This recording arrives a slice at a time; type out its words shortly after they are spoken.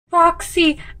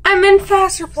Roxy, I'm in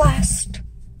Faster Blast.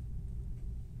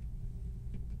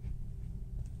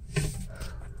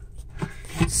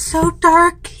 It's so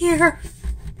dark here.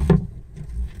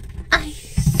 I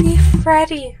see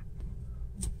Freddy.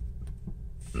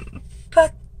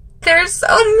 But there's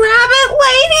some rabbit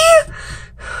lady.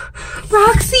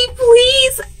 Roxy,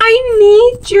 please, I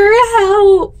need your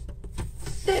help.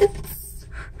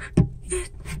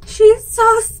 She's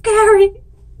so scary.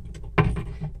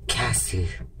 Cassie,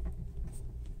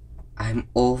 I'm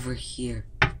over here.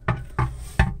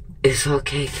 It's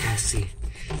okay, Cassie.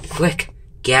 Quick,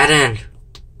 get in.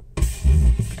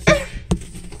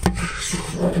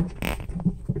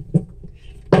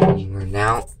 You are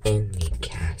now in me,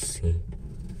 Cassie.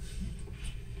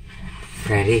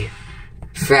 Freddy,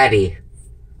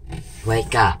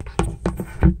 wake up.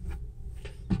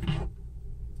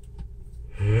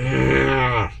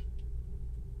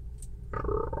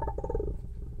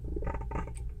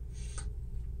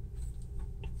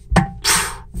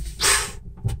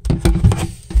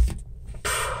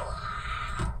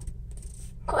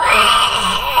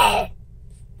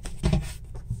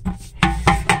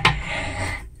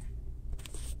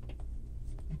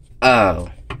 Oh,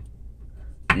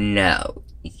 no,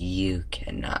 you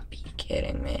cannot be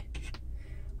kidding me.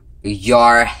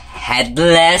 You're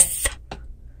headless?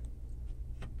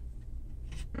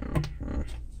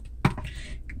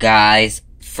 Guys,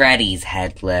 Freddy's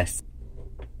headless.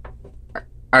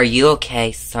 Are you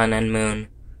okay, Sun and Moon?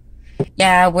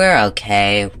 Yeah, we're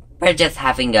okay. We're just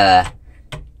having a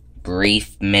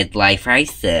brief midlife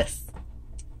crisis.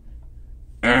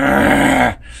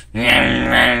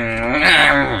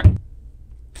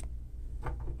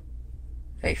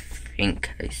 I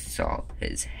think I saw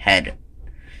his head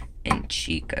in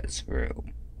Chica's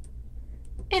room.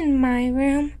 In my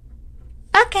room?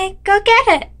 Okay, go get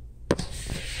it.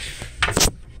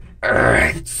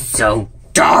 It's so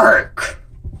dark.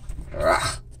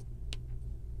 Ugh.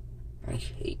 I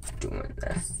hate doing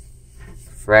this.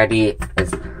 Freddy,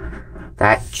 is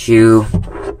that you?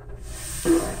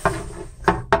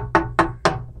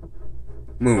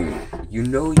 Moon, you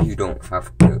know you don't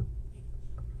have to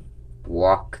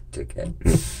walk to get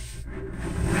me.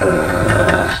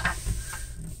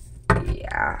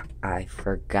 Yeah, I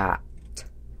forgot.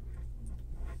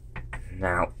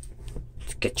 Now,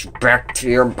 let's get you back to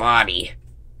your body.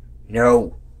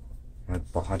 No, my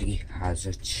body has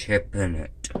a chip in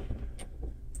it.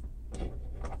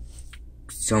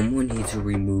 Someone needs to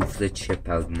remove the chip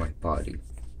out of my body.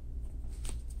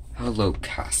 Hello,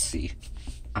 Cassie.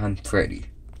 I'm Freddy.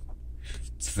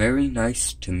 It's very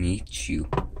nice to meet you.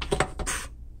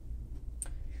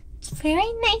 It's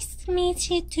very nice to meet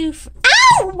you too.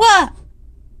 Ow!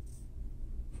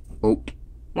 Oh,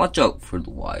 watch out for the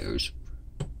wires.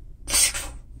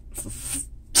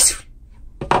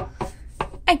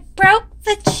 I broke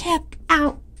the chip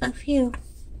out of you.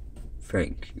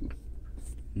 Thank you.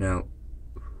 Now,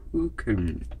 who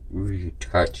can really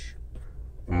touch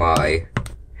my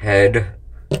head?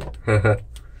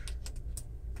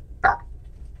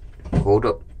 Hold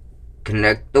up.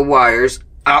 Connect the wires.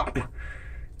 Up.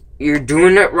 You're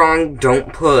doing it wrong.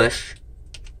 Don't push.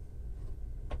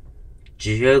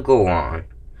 Jiggle on.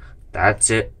 That's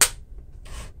it.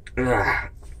 It's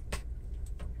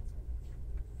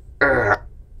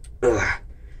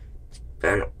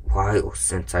been a while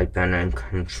since I've been in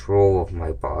control of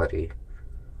my body.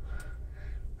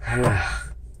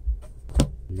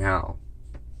 Now,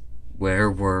 where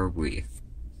were we?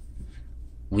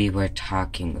 We were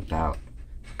talking about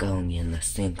going in the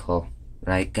sinkhole,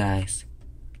 right, guys?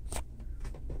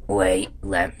 Wait,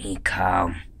 let me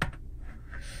come.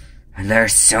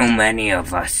 There's so many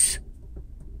of us.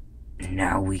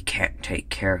 Now we can't take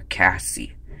care of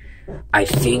Cassie. I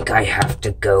think I have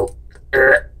to go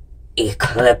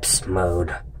eclipse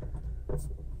mode.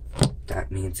 That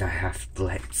means I have to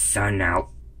let Sun out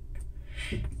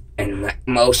and let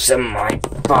most of my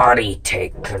body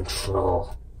take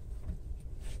control.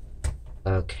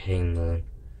 Okay, Moon.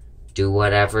 Do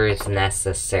whatever is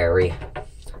necessary.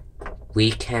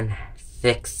 We can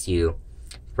fix you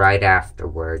right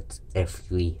afterwards if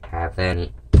we have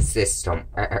any system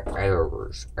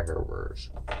errors.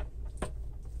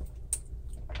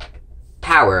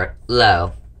 Power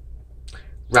low.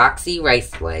 Roxy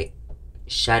Raceway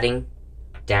shutting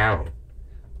down.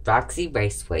 Roxy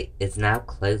Raceway is now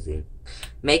closing.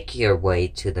 Make your way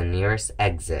to the nearest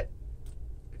exit.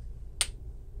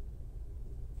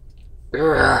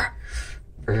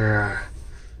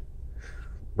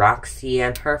 Roxy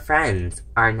and her friends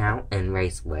are now in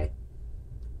Raceway.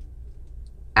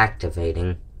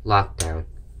 Activating lockdown.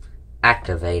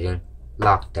 Activating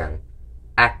lockdown.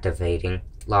 Activating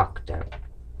lockdown.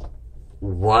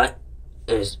 What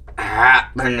is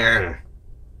happening?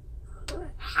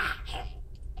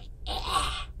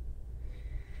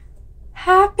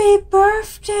 Happy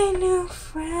birthday, new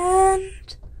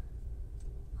friend.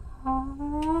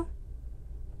 Oh,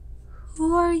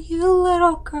 who are you,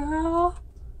 little girl?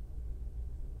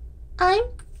 I'm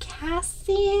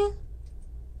Cassie.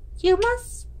 You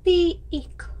must be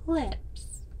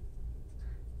Eclipse.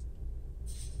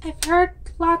 I've heard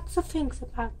lots of things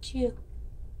about you.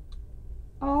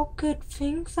 All good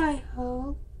things, I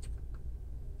hope.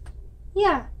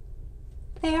 Yeah,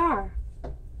 they are.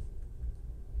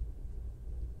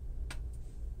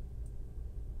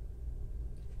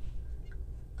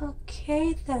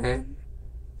 Okay then,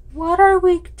 what are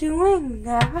we doing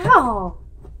now?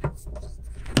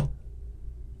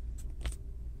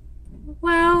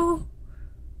 Well,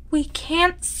 we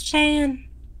can't stay in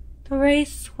the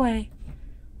raceway.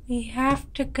 We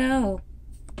have to go.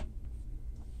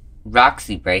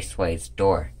 Roxy Raceway's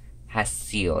door has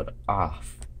sealed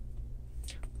off.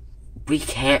 We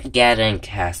can't get in,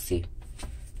 Cassie.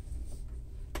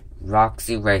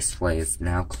 Roxy Raceway is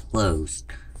now closed.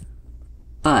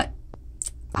 But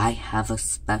I have a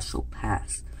special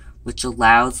pass which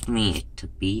allows me to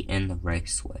be in the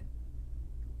raceway.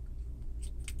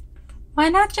 Why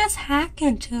not just hack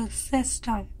into the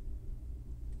system?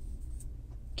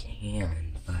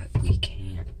 Can, but we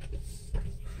can't.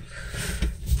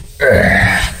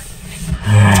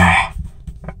 I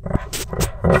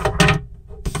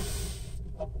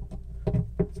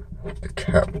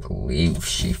can't believe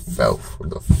she fell for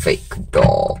the fake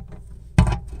doll.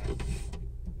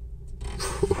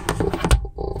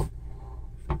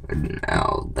 And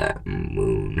now that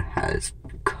moon has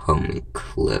become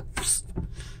eclipsed.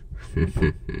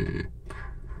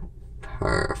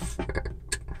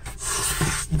 Perfect.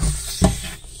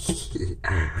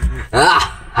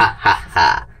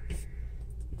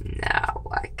 Now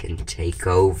I can take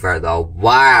over the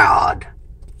world.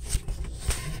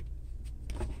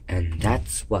 And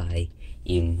that's why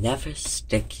you never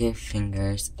stick your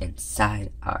fingers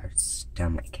inside our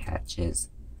stomach hatches.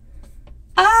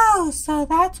 Oh, so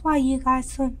that's why you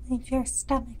guys don't leave your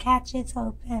stomach hatches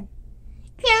open.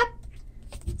 Yep.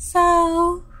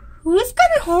 So, who's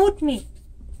gonna hold me?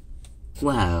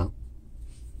 Well,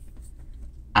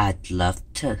 I'd love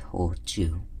to hold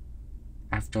you.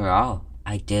 After all,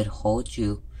 I did hold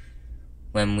you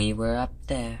when we were up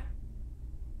there.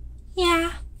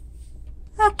 Yeah.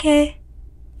 Okay.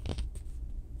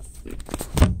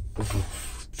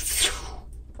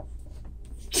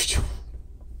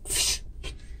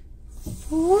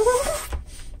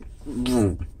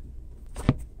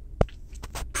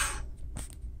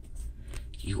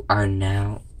 You are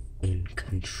now in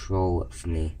control of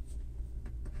me.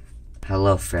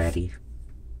 Hello, Freddy,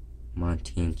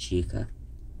 Monty, and Chica.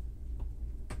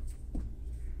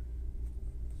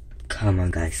 Come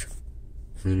on, guys.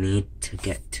 We need to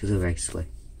get to the raceway.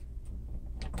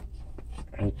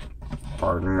 Oh,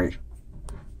 pardon me.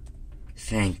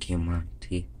 Thank you,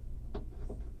 Monty.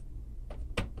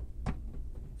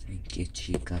 Thank you,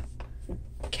 Chica.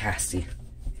 Cassie,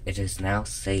 it is now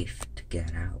safe to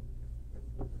get out.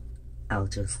 I'll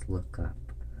just look up.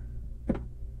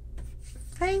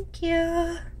 Thank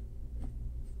you.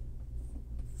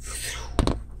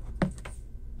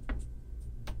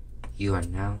 You are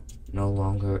now no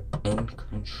longer in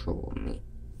control of me.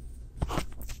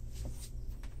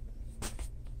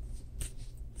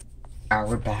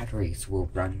 Our batteries will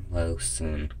run low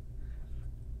soon.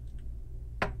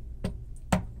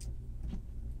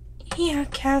 Yeah,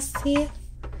 Cassie.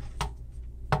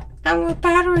 Our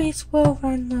batteries will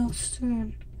run low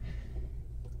soon.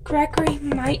 Gregory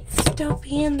might still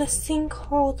be in the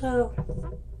sinkhole, though.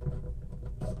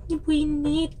 We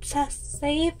need to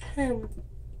save him.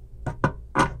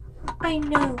 I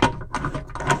know.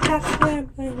 That's why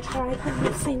I'm going to drive in the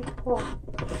sinkhole.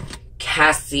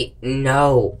 Cassie,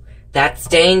 no. That's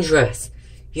dangerous.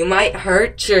 You might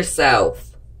hurt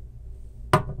yourself.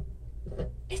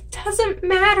 It doesn't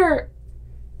matter.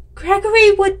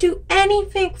 Gregory would do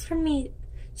anything for me,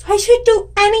 so I should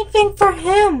do anything for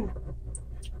him.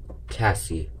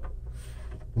 Cassie,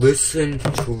 listen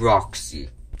to Roxy,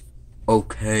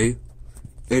 okay?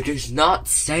 It is not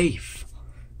safe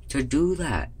to do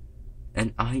that,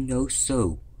 and I know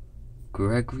so.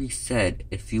 Gregory said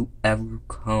if you ever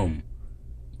come,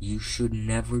 you should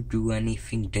never do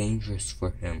anything dangerous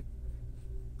for him.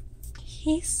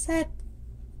 He said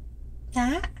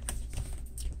that?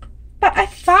 But I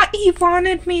thought he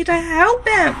wanted me to help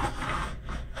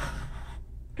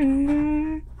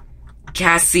him.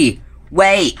 Cassie,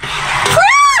 wait!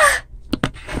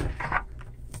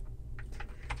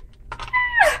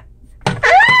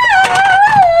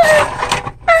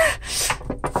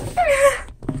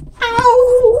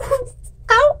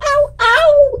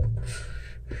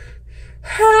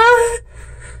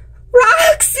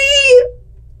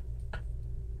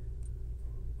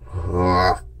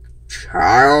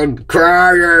 Child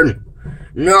crying.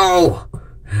 No.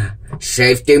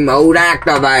 Safety mode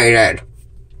activated.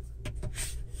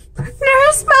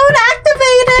 Nurse mode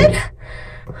activated.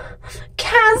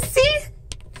 Cassie?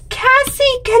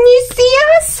 Cassie, can you see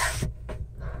us?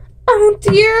 Oh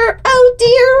dear, oh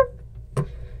dear.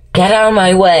 Get out of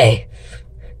my way.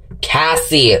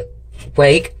 Cassie,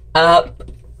 wake up.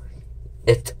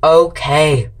 It's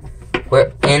okay.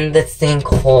 We're in the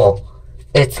sinkhole.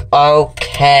 It's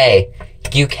okay.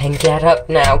 You can get up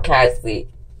now, Cassie.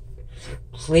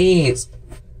 Please.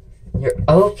 You're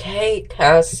okay,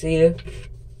 Cassie.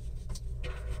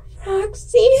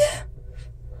 Roxy?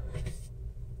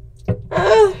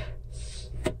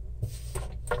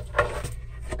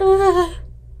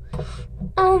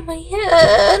 Oh, my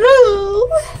head.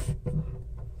 Oh.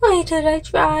 Why did I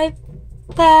drive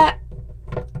that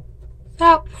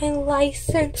without my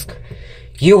license?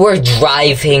 You were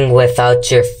driving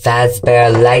without your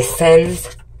Fazbear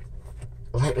license?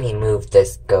 Let me move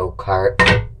this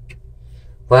go-kart.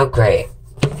 Well, great.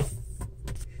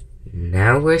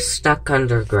 Now we're stuck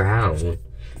underground.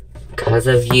 Because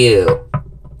of you.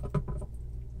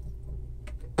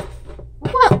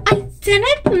 Well, I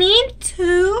didn't mean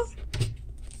to.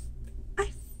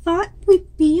 I thought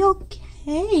we'd be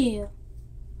okay.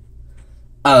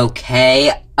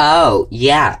 Okay. Oh,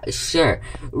 yeah, sure.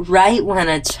 Right when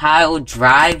a child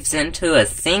drives into a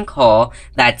sinkhole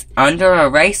that's under a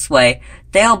raceway,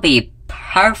 they'll be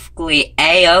perfectly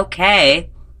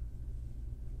A-okay.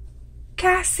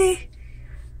 Cassie,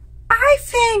 I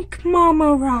think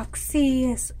Mama Roxy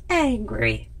is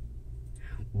angry.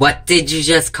 What did you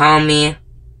just call me?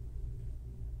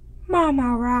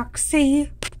 Mama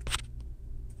Roxy.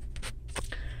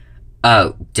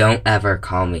 Oh, don't ever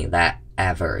call me that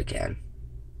ever again.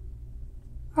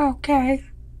 Okay.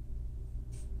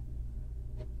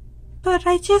 But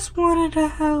I just wanted to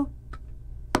help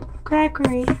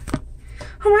Gregory.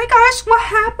 Oh my gosh, what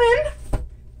happened?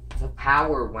 The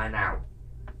power went out.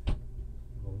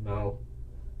 Oh no.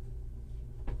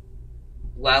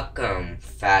 Welcome,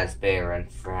 Fazbear and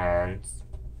friends.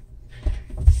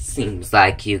 Seems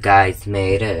like you guys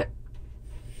made it.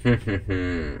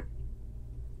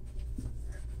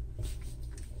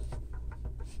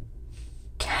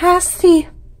 Cassie.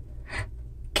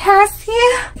 Cassie?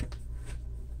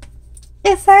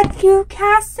 Is that you,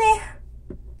 Cassie?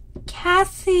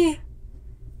 Cassie.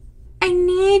 I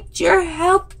need your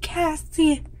help,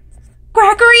 Cassie.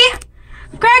 Gregory?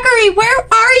 Gregory, where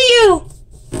are you?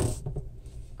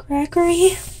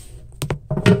 Gregory?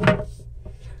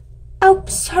 Oh,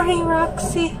 sorry,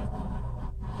 Roxy.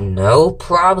 No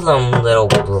problem, little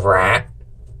brat.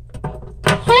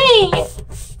 Hey,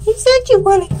 you said you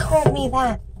wouldn't call me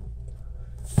that.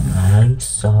 I'm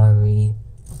sorry.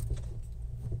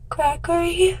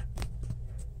 Gregory?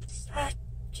 Is that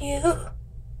you?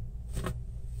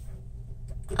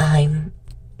 I'm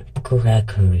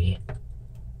Gregory.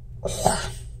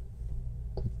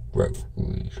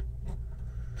 Gregory.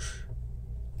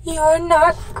 You're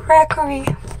not Gregory.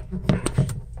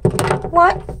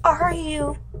 What are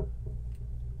you?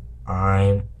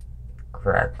 I'm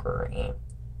Gregory.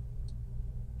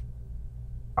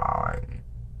 I'm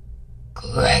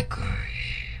Gregory.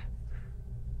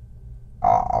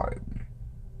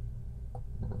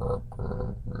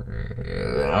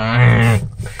 I'm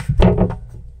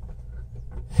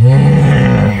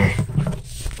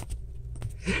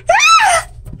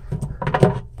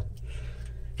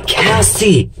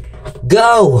Cassie,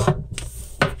 go!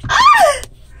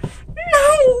 No,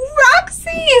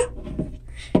 Roxy!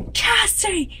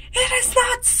 Cassie, it is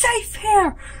not safe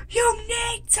here. You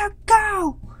need to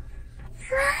go.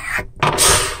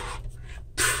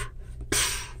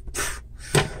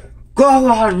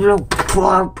 Go on, little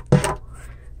plump. We'll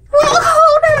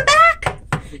hold him back.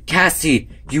 Cassie,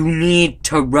 you need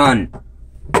to run.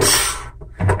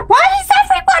 Why is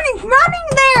everybody running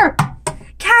there?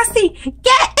 Cassie,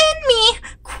 get in me,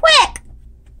 quick.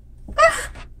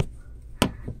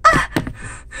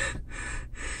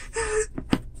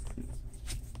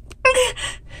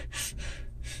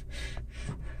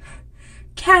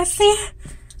 Cassie,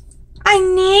 I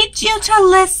need you to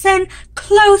listen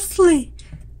closely.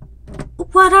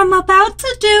 What I'm about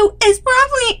to do is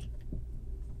probably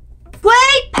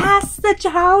way past the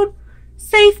child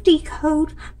safety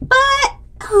code, but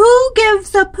who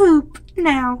gives a poop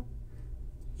now?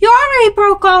 You already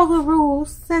broke all the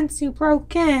rules since you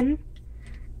broke in.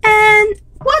 And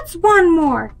what's one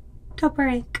more to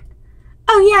break?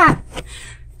 Oh yeah.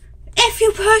 If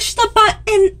you push the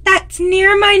button that's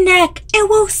near my neck, it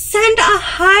will send a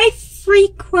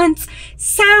high-frequency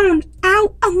sound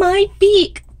out of my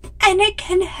beak, and it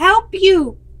can help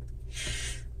you.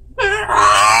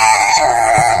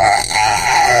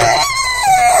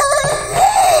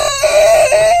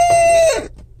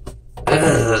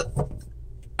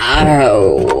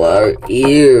 Ow, our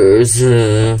ears.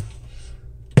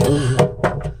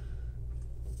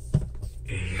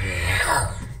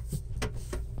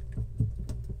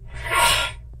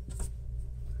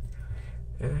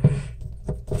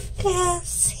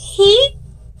 Is he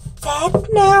dead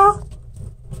now?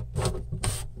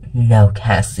 No,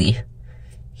 Cassie.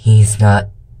 He's not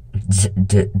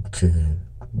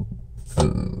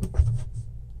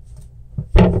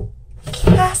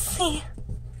Cassie,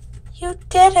 you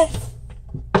did it.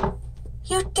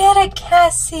 You did it,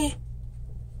 Cassie.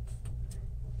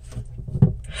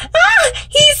 Ah!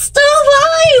 He's still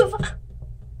alive!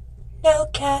 No,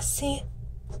 Cassie.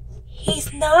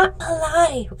 He's not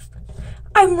alive.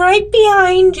 I'm right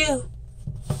behind you.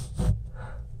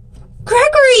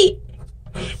 Gregory!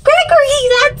 Gregory,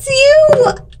 that's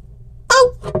you!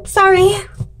 Oh, sorry.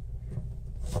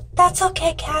 That's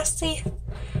okay, Cassie.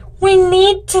 We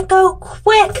need to go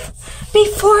quick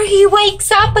before he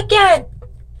wakes up again.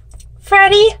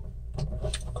 Freddy?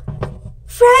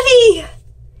 Freddy!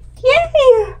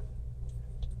 Yay!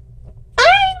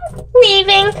 I'm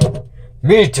leaving.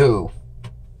 Me too.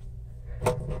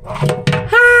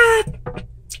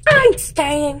 I'm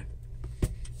staying.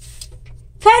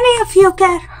 If any of you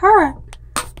get hurt,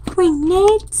 we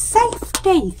need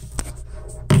safety.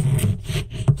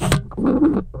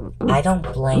 I don't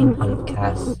blame him,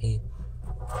 Cassie.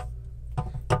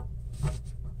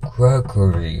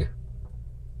 Gregory.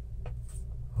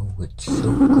 Oh, it's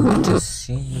so good to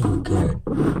see you again.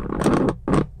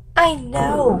 I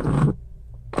know,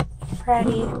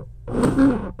 Freddy.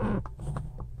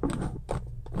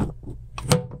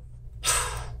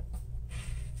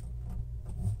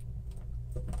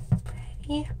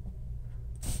 Freddy,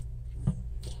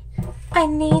 I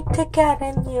need to get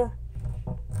in you.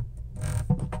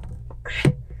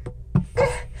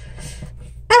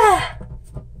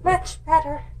 Much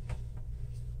better.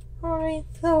 I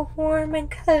feel warm and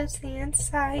cozy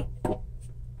inside.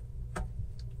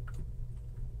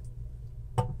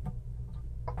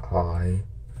 I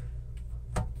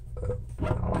am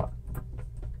not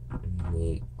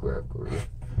me, Gregory.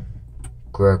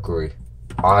 Gregory,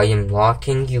 I am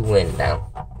locking you in now.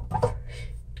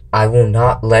 I will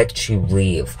not let you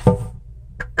leave.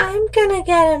 I'm gonna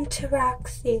get him to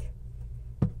Roxy.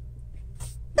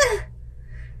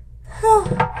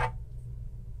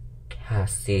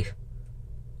 Cassie,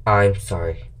 I'm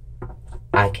sorry.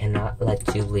 I cannot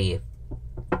let you leave,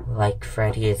 like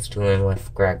Freddy is doing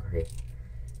with Gregory.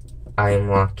 I am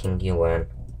locking you in.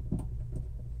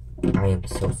 I am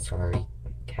so sorry,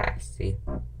 Cassie.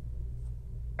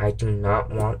 I do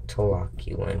not want to lock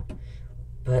you in,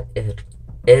 but it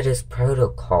is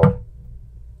protocol.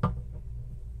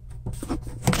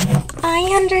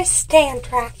 I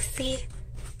understand, Roxy.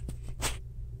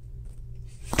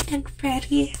 And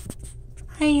Freddy,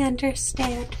 I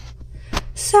understand.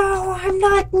 So I'm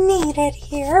not needed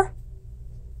here.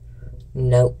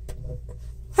 Nope.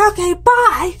 Okay,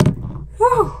 bye.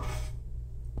 Whew.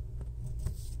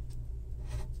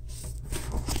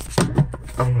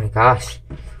 Oh my gosh.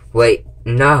 Wait,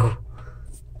 no.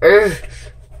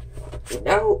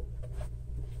 No.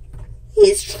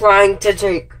 He's trying to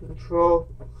take control.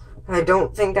 I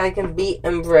don't think I can beat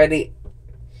him, Freddy.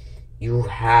 You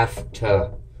have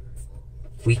to.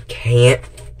 We can't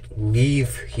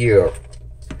leave here.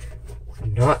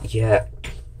 Not yet.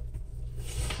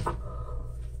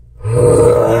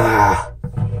 I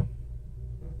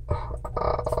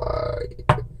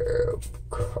am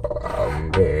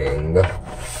coming.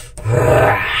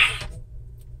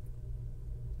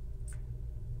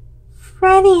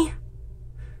 Freddy.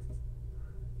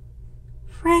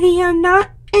 Freddy, I'm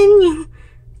not in you.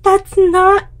 That's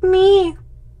not me.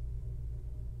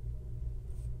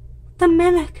 The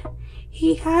mimic.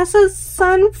 He has a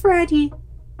son, Freddy.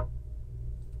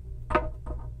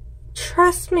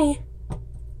 Trust me.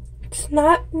 It's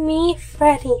not me,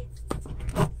 Freddy.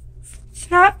 It's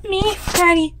not me,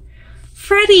 Freddy.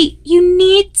 Freddy, you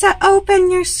need to open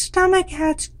your stomach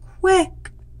hatch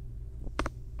quick.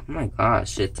 Oh my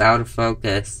gosh, it's out of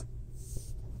focus.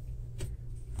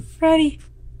 Freddy,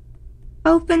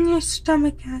 open your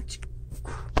stomach hatch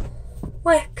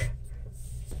quick.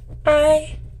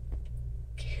 I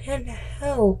can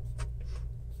help.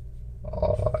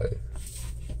 I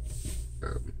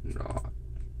am not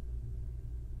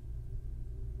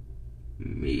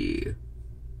me.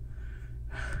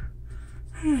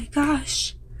 Oh my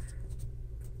gosh.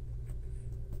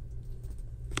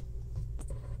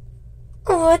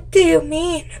 What do you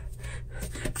mean?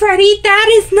 Freddy, that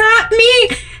is not me!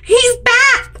 He's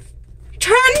back!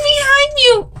 Turn behind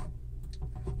you!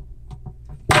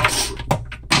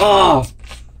 Oh!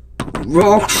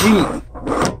 Roxy!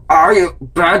 I am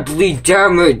badly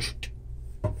damaged!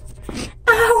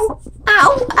 Ow!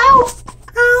 Ow! Ow!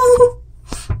 Ow!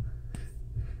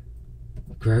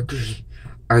 Gregory,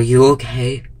 are you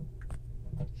okay?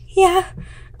 Yeah,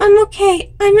 I'm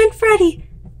okay. I'm in Freddy.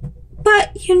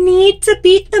 But you need to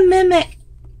beat the mimic.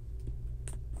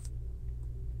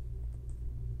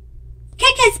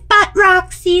 Kick his butt,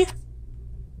 Roxy.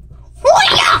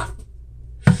 Hoo-yah!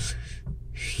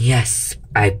 Yes,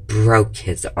 I broke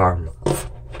his arm off.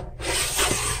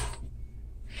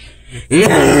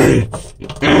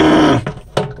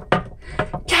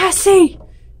 Cassie!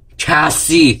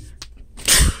 Cassie!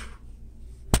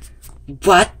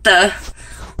 What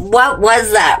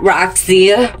was that,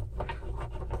 Roxy?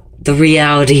 The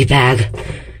reality bag.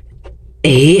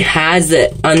 He has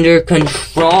it under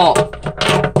control.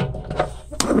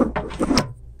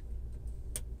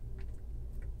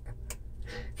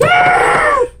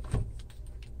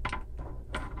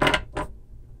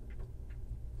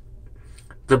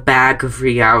 The bag of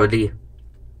reality.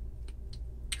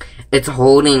 It's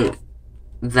holding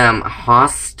them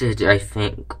hostage, I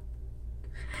think.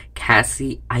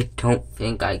 Cassie, I don't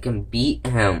think I can beat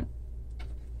him.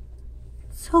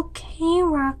 It's okay,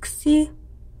 Roxy.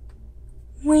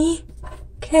 We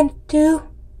can do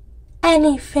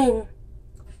anything.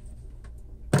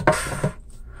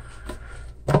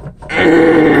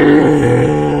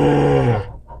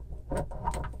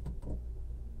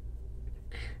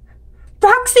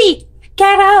 Roxy,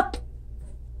 get up!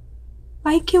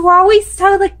 Like you always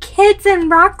tell the kids in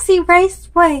Roxy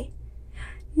Raceway.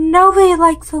 Nobody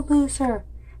likes a loser.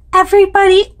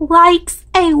 Everybody likes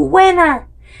a winner.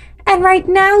 And right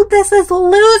now, this is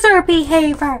loser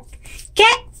behavior.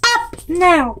 Get up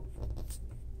now.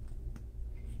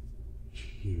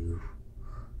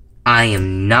 I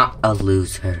am not a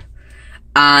loser.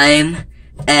 I'm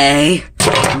a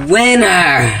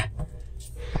winner.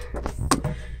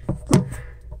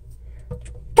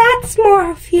 That's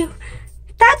more of you.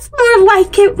 That's more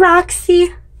like it,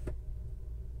 Roxy.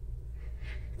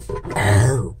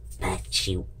 Oh, but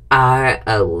you are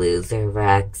a loser,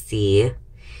 Roxy.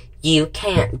 You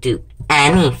can't do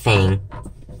anything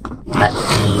but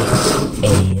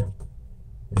be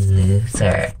a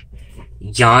loser.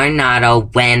 You're not a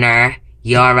winner.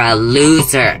 You're a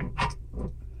loser.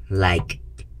 Like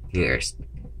your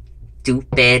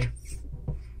stupid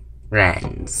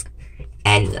friends.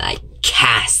 And like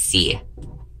Cassie.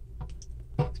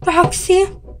 Roxy,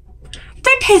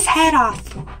 rip his head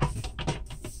off.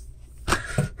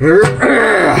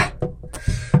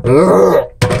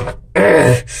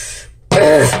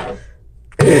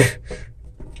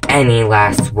 Any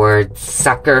last words,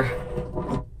 sucker?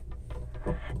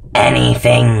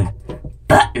 Anything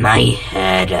but my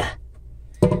head.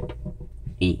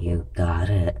 You got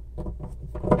it.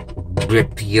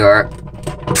 Rip your...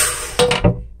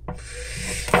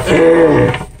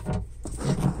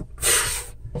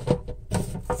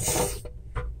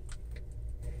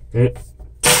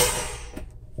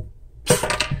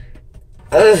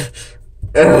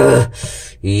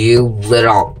 You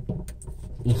little...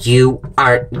 You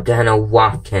aren't gonna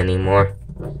walk anymore.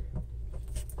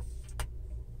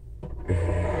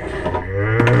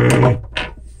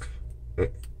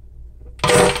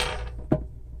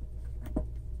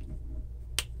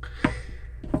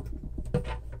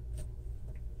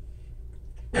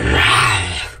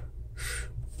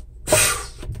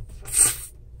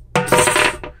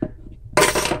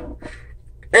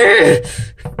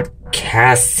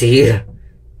 Cassie,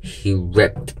 he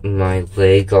ripped my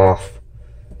leg off.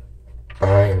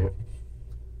 I'm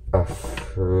a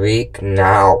freak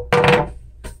now.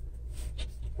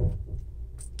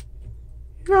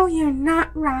 No, you're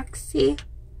not, Roxy.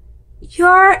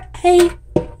 You're a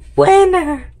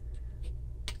winner.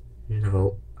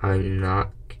 No, I'm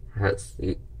not,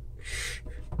 Cassie.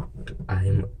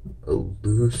 I'm a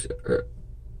loser.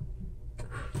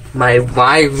 My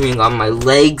wiring on my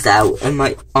leg's out and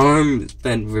my arm's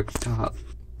been ripped off.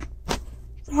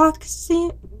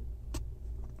 Roxy,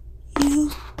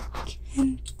 you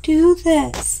can do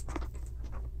this.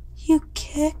 You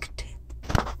kicked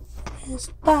his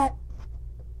butt.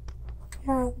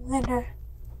 You're a winner.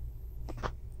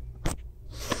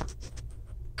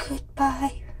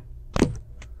 Goodbye.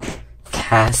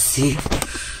 Cassie?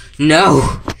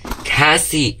 No!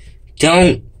 Cassie,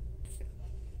 don't!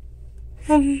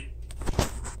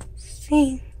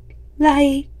 Seeing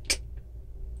light.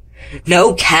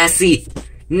 No, Cassie!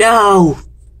 No!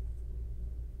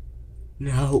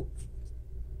 No.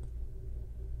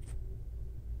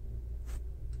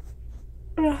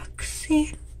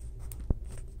 Roxy,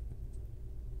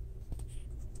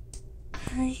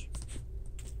 I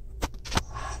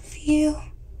love you.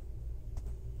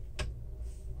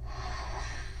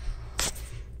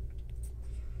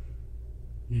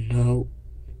 No.